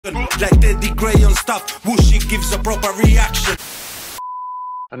like geddytrey on stuff. Whooshy gives a proper reaction.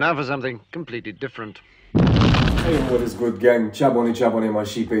 And now for something completely different. Hey, what is good, gang? Xhoni, my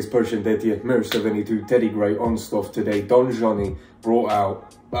sheep-face Persian Detty, Mir 72, geddytrey on stuff today. Xhoni brought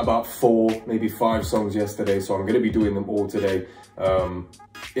out about 4, maybe 5 songs yesterday, so I'm going to be doing them all today.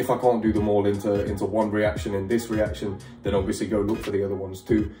 If I can't do them all into one reaction and this reaction, then obviously go look for the other ones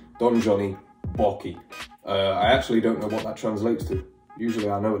too. Xhoni, Boki. I actually don't know what that translates to. Usually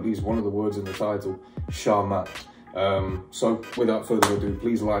I know at least one of the words in the title, Shah. So without further ado,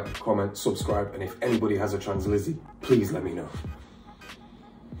 please like, comment, subscribe, and if anybody has a translizzy, please let me know.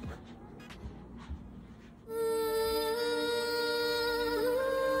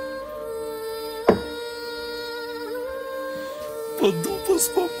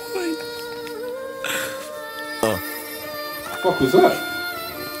 Fuck was that?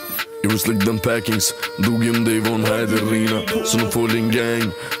 Jag vill släcka den packings, drog in dig var en heiderina, så nu får din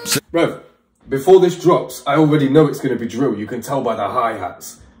gang. Bruv, before this drops, I already know it's gonna be drill. You can tell by the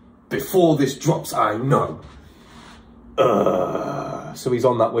hi-hats. Before this drops, I know. So he's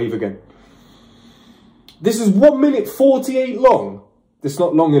on that wave again. This is 1 minute 48 long. It's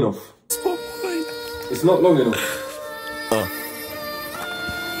not long enough. It's not long enough.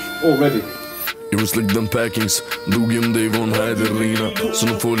 Already. Jag vill släcka den packings, drog in dig var en heiderina, så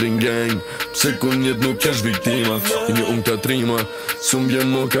nu får din gang. Sekundet nu cash viktima, inga unga trima, som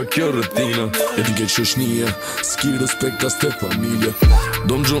björn och kakjöretina. Jag tänker Xhoni, skir respekt att det familja.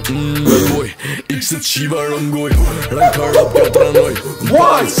 De som bad boy, Xet skivar om goj, rankar upp jag tränoj.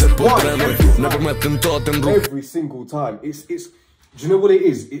 Why? På tränoj, när på mättentaten rop. Every single time. It's, do you know what it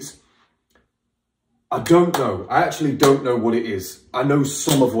is? I don't know. I actually don't know what it is. I know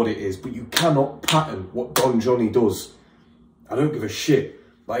some of what it is, but you cannot pattern what Xhoni does. I don't give a shit.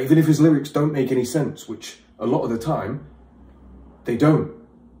 Like, even if his lyrics don't make any sense, which a lot of the time, they don't.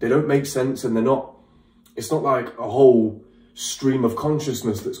 They don't make sense, and they're not. It's not like a whole stream of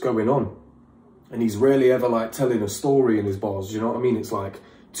consciousness that's going on. And he's rarely ever like telling a story in his bars, you know what I mean? It's like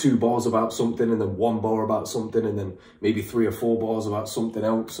 2 bars about something, and then 1 bar about something, and then maybe 3 or 4 bars about something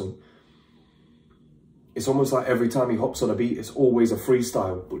else. And it's almost like every time he hops on a beat, it's always a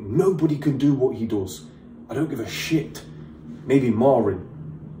freestyle, but nobody can do what he does. I don't give a shit. Maybe Marin.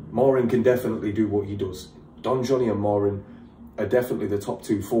 Marin can definitely do what he does. Xhoni and Marin are definitely the top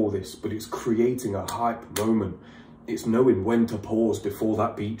 2 for this, but it's creating a hype moment. It's knowing when to pause before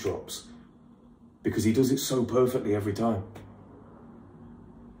that beat drops, because he does it so perfectly every time.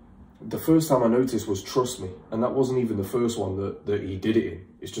 The first time I noticed was Trust Me, and that wasn't even the first one that he did it in.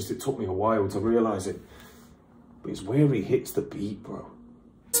 It's just, it took me a while to realise it. But it's where he hits the beat, bro.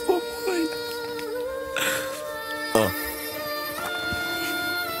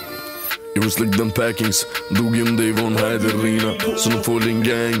 Jag vill släcka den packings, drog in dig var en heiderina, så nu får din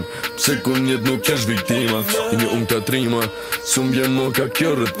gang. Sekundet nu cash viktima, inga unga trima, som björn och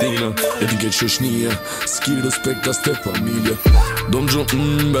kakjöretina. Jag tänker Xhoni, skir respekt att det familja. De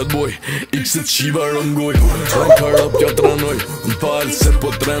som bad boy, Xet skivar om goj, rankar upp jag tränoj, palset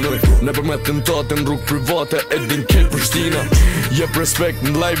på tränoj. När på mättentaten rok privata är din kid Pristina. Jepp respekt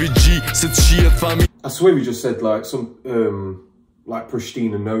en live i G, sitt shit familj. I swear we just said like some, like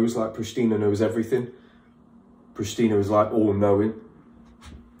Pristina knows everything. Pristina is like all knowing.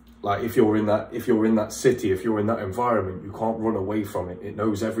 Like if you're in that city, if you're in that environment, you can't run away from it. It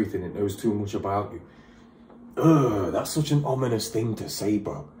knows everything. It knows too much about you. That's such an ominous thing to say,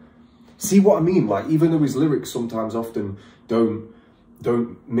 bro. See what I mean? Like, even though his lyrics sometimes often don't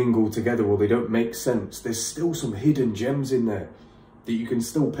mingle together, or they don't make sense, there's still some hidden gems in there that you can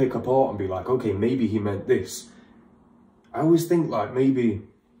still pick apart and be like, okay, maybe he meant this. I always think like maybe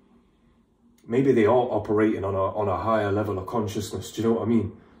they are operating on a higher level of consciousness. Do you know what I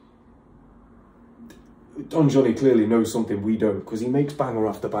mean? Xhoni clearly knows something we don't, because he makes banger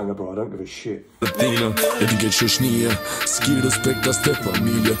after banger, bro. I don't give a shit. Jag tänker Xhoni, skir respekt att det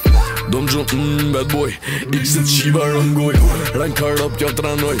familja. De som bad boy, Xet skivar om goj, rankar upp jag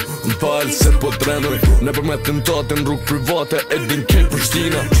tränoj, palset på tränoj. När på mättentaten rok privata är din kid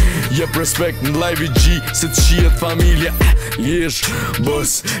Pristina. Jepp respekt en live i G, sitt shit familja. Jesh,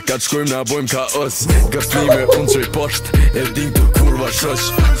 boss, kad shkojmë na bojmë kaos, gaslime unë qoj posht, e din të kurva shosh.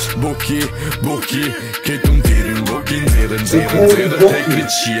 Boki, ketun tirin, boki nzirin, take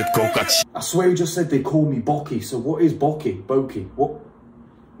rich shit, koka. I swear he just said they call me Boki. So what is Boki? Boki?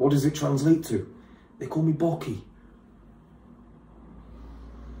 What does it translate to? They call me Boki.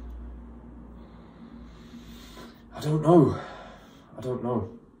 I don't know.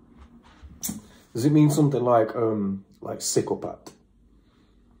 Does it mean something like psychopath?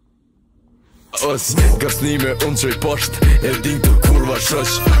 os Kërcnime unë qoj posht E din të kurva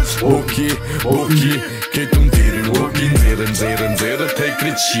shosh Boki, boki Ketu m'tirin Boki Nzere Te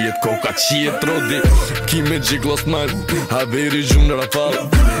kri qiet Koka qiet rodi Ki me gjiglos mal Haveri gjumë rafal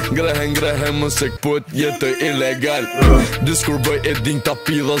Grehe më se këpët jetë ilegal Diskur bëj e din ta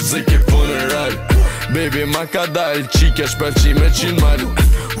pidha zike funeral Baby ma ka dal Qike shpelqi me 100 mal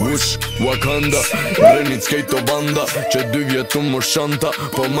Ush, Wakanda Brenit skejto banda Që 2 vjetu më shanta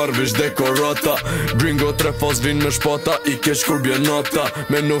Po marrë vish dekorata Gringo 3 fos vin me shpata I kesh kur bje nota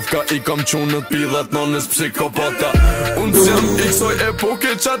Me nufka i kam qunët pidhat Nonës psikopata Unë s'jam i kësoj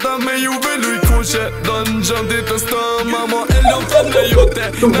epoke Qata me juve luj kushe Dën gjëndit të sta Mama e lëmta me jote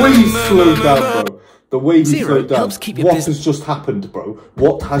The way he slowed down, bro. The way he Zero slowed down. helps keep your What business. has just happened, bro?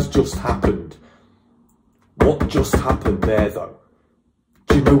 What has just happened? What just happened there, though?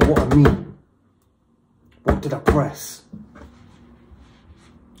 Do you know what I mean? What did I press?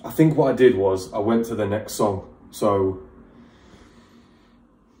 I think what I did was I went to the next song. So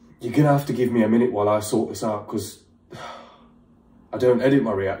you're gonna have to give me a minute while I sort this out, because I don't edit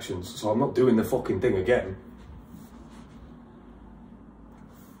my reactions, so I'm not doing the fucking thing again.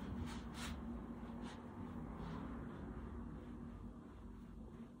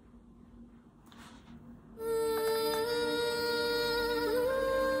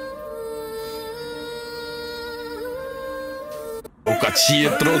 Ka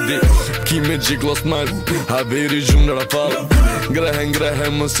qiet rodi Ki me gjiglos mal Haveri gjumë rafal Grehe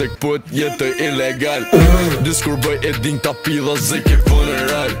më se këpët jetë ilegal Diskur bëj e din ta pidha zike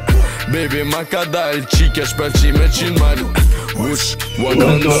funeral Baby ma ka dal Qike shpelqi me 100 mal Ush,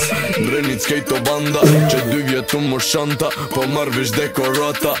 Wakanda Brenit skejto banda Që 2 vjetu më shanta Po marrë vish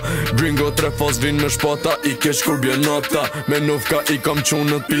dekorata Gringo 3 fos vin me shpata I kesh kur bje nota Me nufka i kam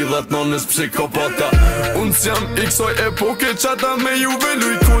qunët pidhat Nonës psikopata Unë s'jam i kësoj epoke Qata me juve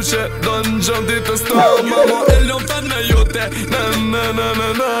luj kushe Dën gjëndit të sta Mama e lëmta me jote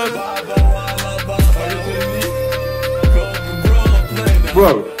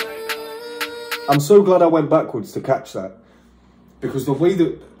Bro, I'm so glad I went backwards to catch that. Because the way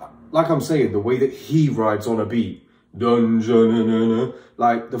that, like I'm saying, the way that he rides on a beat,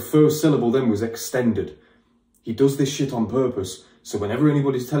 like the first syllable then was extended. He does this shit on purpose. So whenever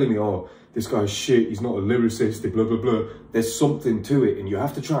anybody's telling me, oh, this guy's shit, he's not a lyricist, blah, blah, blah, there's something to it. And you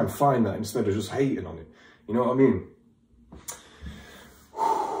have to try and find that instead of just hating on it. You know what I mean?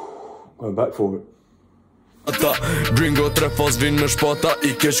 Going back for it. Gringo 3 fos vin me shpata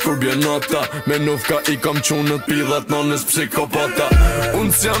I kesh kur bje nota Me nufka i kam qunët pidhat Nonës psikopata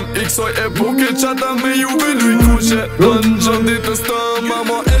Unë s'jam i kësoj epoke Qata me juve luj kushe Dën gjëndit të sta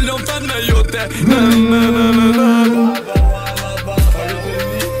Mama e lëmta me jote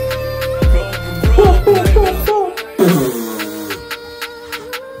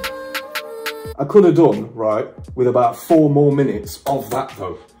I could have done, right, with about 4 more minutes of that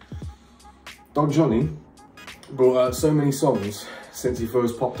though. Don Xhoni brought out so many songs since he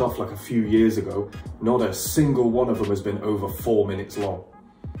first popped off like a few years ago. Not a single one of them has been over 4 minutes long.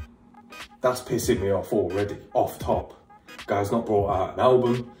 That's pissing me off already, off top. Guy's not brought out an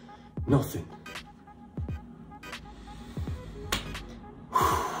album, nothing.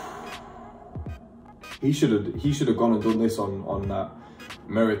 He should have gone and done this on that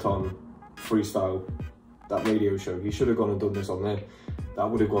Marathon freestyle, that radio show. He should have gone and done this on there. That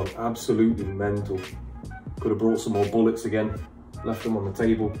would have gone absolutely mental. Could have brought some more bullets again, left them on the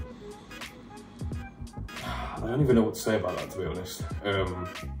table. I don't even know what to say about that, to be honest.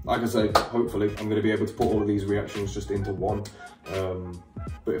 Like I say, hopefully I'm going to be able to put all of these reactions just into one.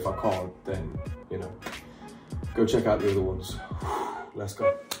 But if I can't, then, you know, go check out the other ones. Let's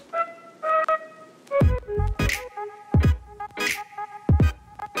go.